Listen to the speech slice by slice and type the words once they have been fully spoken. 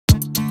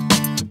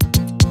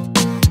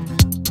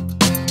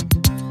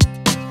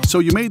So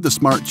you made the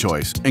smart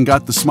choice and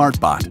got the smart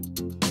bot.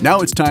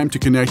 Now it's time to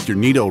connect your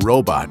Neato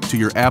robot to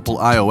your Apple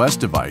iOS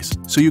device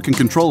so you can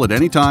control it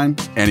anytime,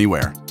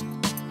 anywhere.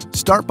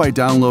 Start by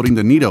downloading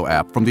the Neato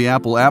app from the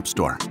Apple App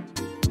Store.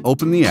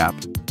 Open the app,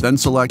 then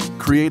select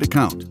Create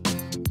Account.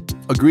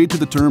 Agree to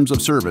the terms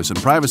of service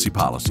and privacy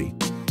policy,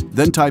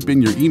 then type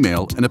in your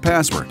email and a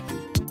password.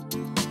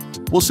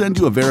 We'll send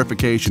you a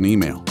verification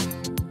email.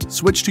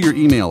 Switch to your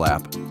email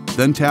app,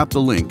 then tap the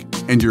link,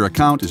 and your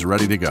account is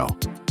ready to go.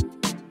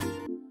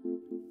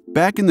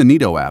 Back in the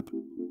Neato app,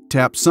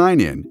 tap Sign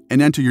In and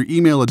enter your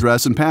email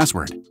address and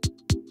password.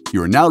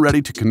 You are now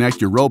ready to connect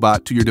your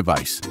robot to your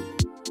device.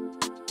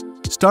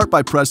 Start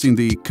by pressing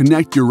the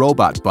Connect Your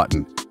Robot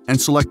button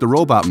and select the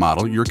robot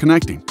model you're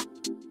connecting.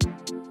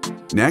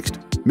 Next,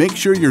 make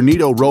sure your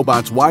Neato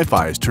robot's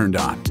Wi-Fi is turned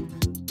on.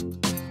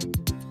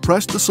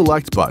 Press the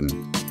Select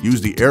button,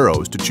 use the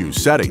arrows to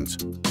choose Settings.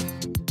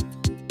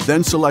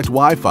 Then select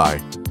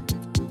Wi-Fi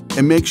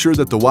and make sure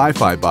that the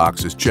Wi-Fi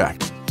box is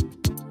checked.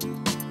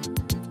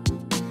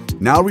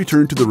 Now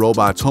return to the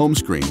robot's home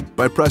screen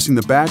by pressing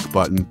the back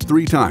button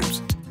 3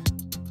 times.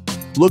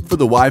 Look for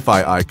the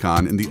Wi-Fi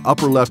icon in the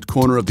upper left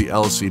corner of the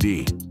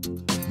LCD.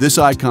 This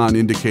icon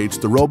indicates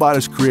the robot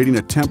is creating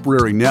a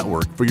temporary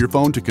network for your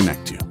phone to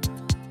connect to.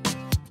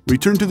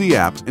 Return to the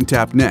app and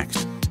tap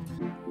Next.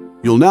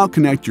 You'll now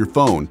connect your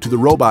phone to the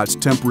robot's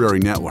temporary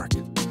network.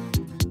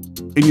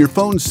 In your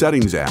phone's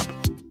Settings app,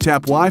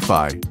 tap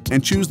Wi-Fi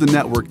and choose the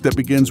network that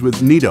begins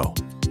with Neato.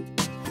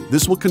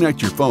 This will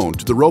connect your phone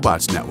to the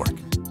robot's network.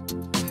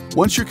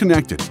 Once you're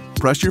connected,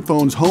 press your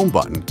phone's Home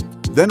button,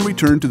 then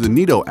return to the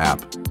Neato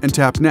app and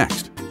tap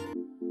Next.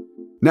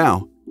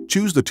 Now,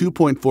 choose the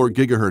 2.4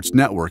 GHz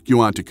network you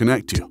want to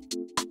connect to.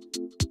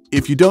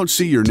 If you don't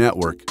see your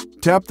network,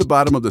 tap the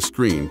bottom of the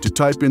screen to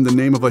type in the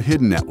name of a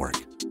hidden network.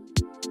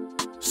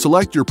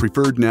 Select your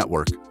preferred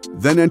network,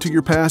 then enter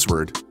your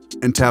password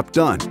and tap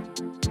Done.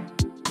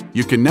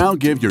 You can now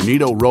give your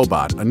Neato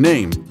robot a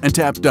name and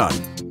tap Done.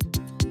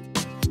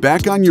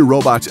 Back on your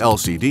robot's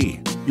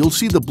LCD, you'll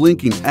see the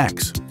blinking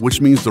X, which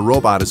means the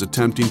robot is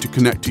attempting to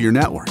connect to your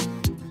network.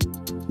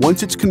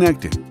 Once it's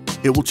connected,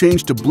 it will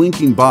change to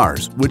blinking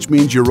bars, which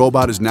means your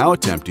robot is now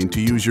attempting to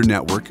use your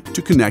network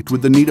to connect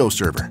with the Neato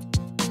server.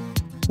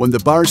 When the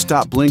bars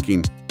stop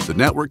blinking, the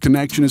network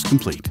connection is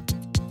complete.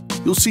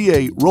 You'll see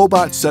a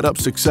Robot Setup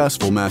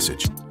Successful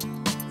message.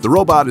 The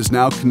robot is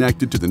now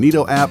connected to the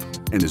Neato app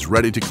and is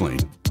ready to clean.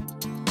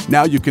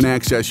 Now you can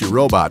access your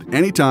robot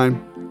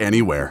anytime,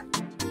 anywhere.